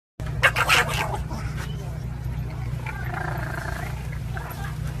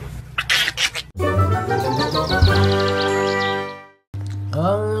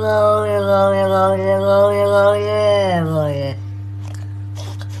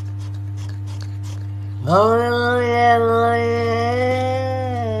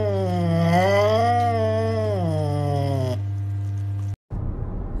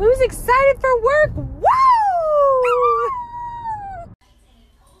Who's excited for work? Woo!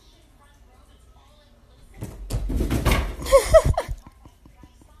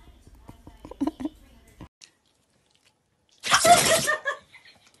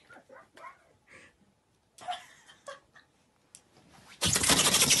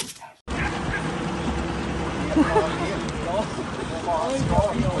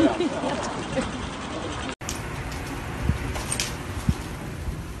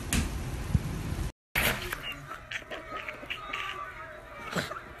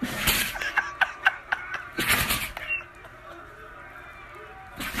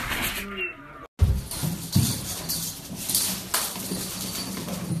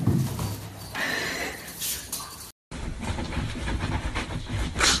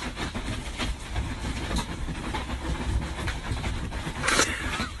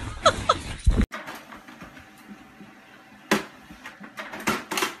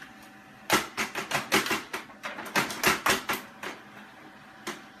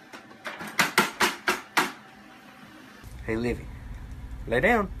 Hey, Livy, lay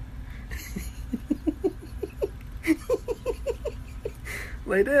down.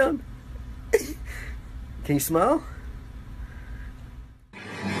 Lay down. Can you smile?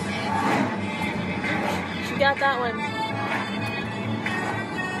 She got that one.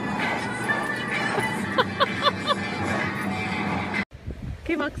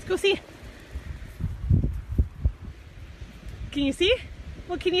 Okay, Max, go see. Can you see?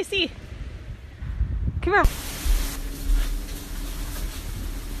 What can you see? Come here.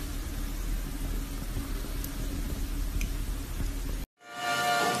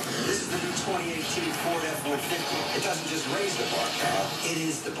 This is the new 2018 Ford F-150. It doesn't just raise the bar, Carl. It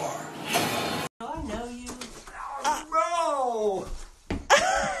is the bar. I know you. Bro!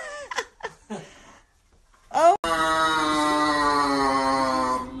 Oh.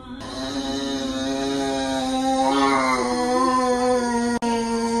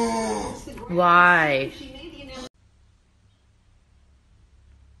 Why?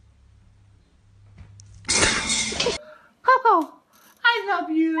 Coco, I love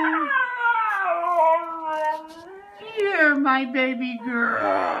you. You're my baby girl.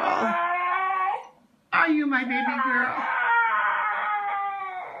 Are you my baby girl?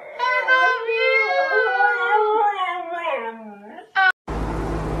 I love you.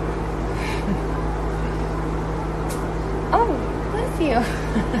 Oh, bless you.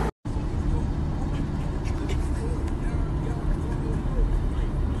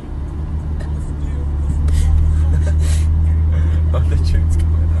 Oh, the tune's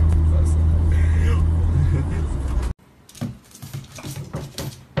coming out.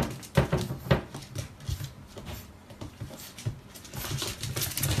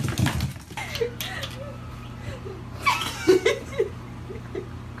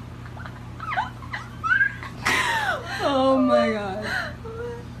 Oh my god.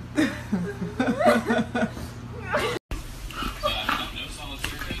 No solid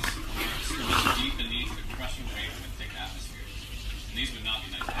surface, deep beneath the crushing weight of a thick atmosphere. And these would not be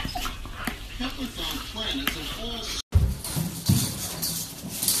nice to execute. Kepler found planets of all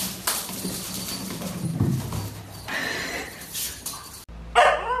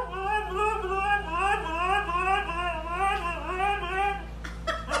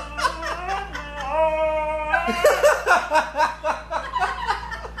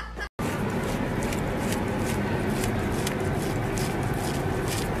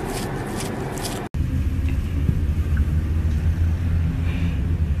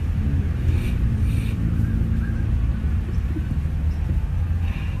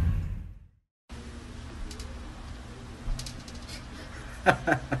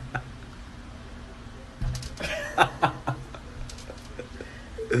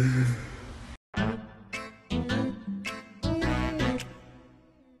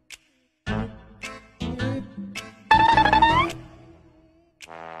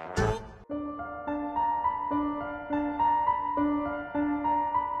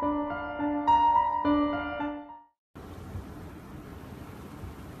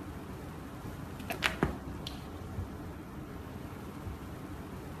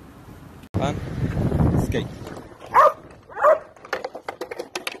Fun. Skate.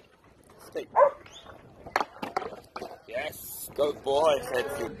 Skate. Yes, go boy, said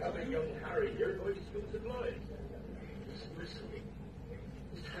you. Harry, you're going to school to blind. Listen,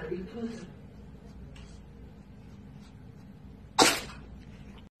 it's Harry Potter.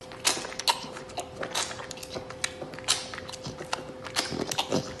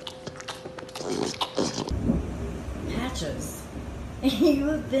 You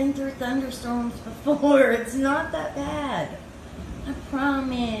have been through thunderstorms before. It's not that bad. I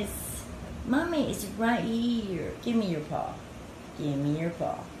promise. Mommy is right here. Give me your paw. Give me your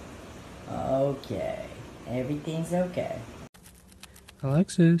paw. Okay. Everything's okay.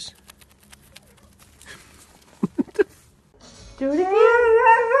 Alexis. Do it again.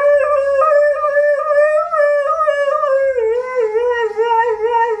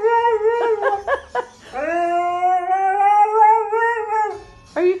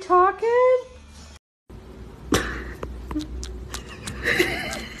 Are you talking?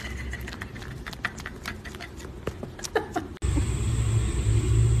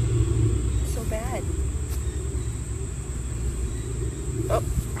 So bad. Oh.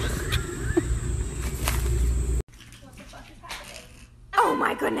 Oh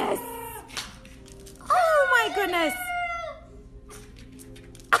my goodness. Oh my goodness.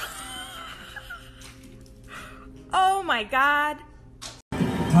 Oh my God.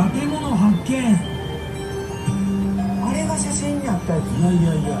 建物発見。あれが写真にあったやつ。いやい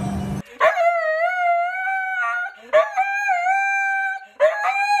やいや。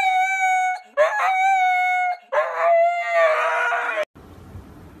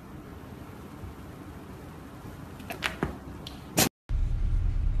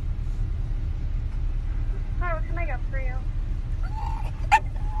Hi, what can I get for you?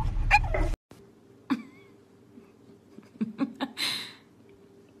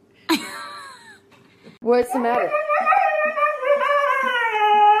 What's the matter?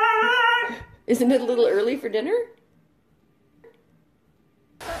 Isn't it a little early for dinner?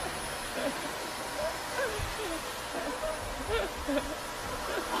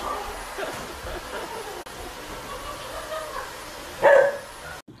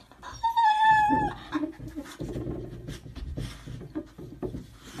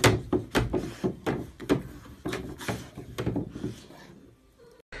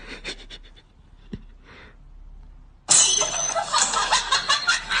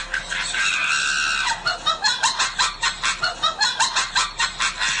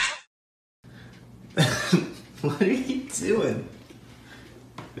 What are you doing?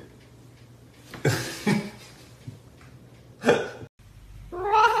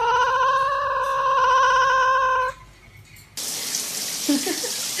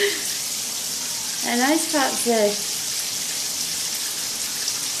 A nice pop fish.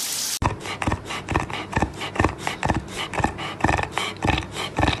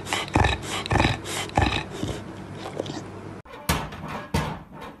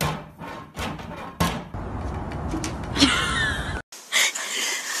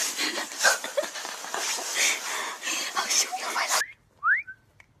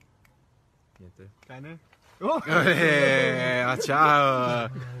 Kleine. Oh! Ciao!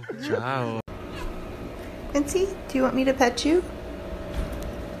 Ciao! Quincy, do you want me to pet you?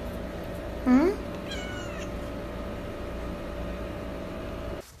 Hmm?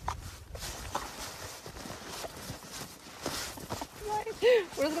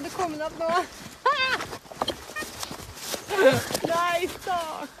 Hvordan skal du komme deg opp nå? Nei,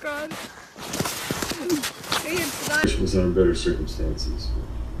 stakkar. Skal jeg hjelpe deg? Was under better circumstances.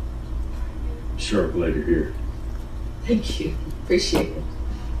 Sure, glad you're here. Thank you. Appreciate it.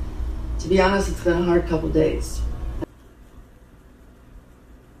 To be honest, it's been a hard couple days.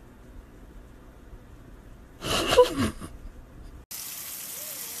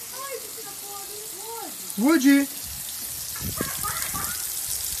 Would you?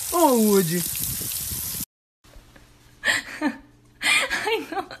 Oh, would you? I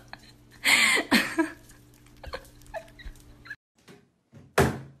know.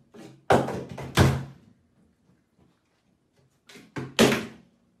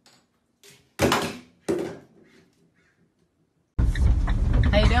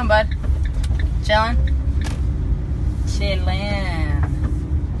 How you doing, bud? Chillin'? Chillin'.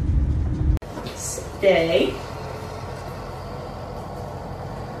 Stay.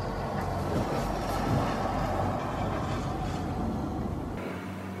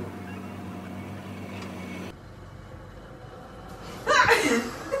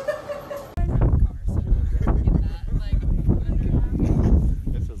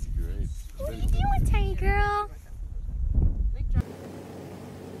 That feels great. What are you doing, tiny girl?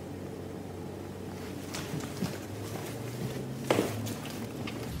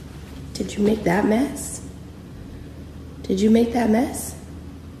 Did you make that mess? Did you make that mess?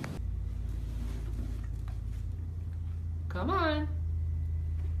 Come on.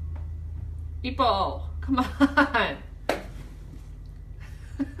 Ipo, come on.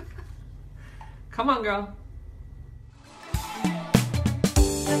 Come on, girl.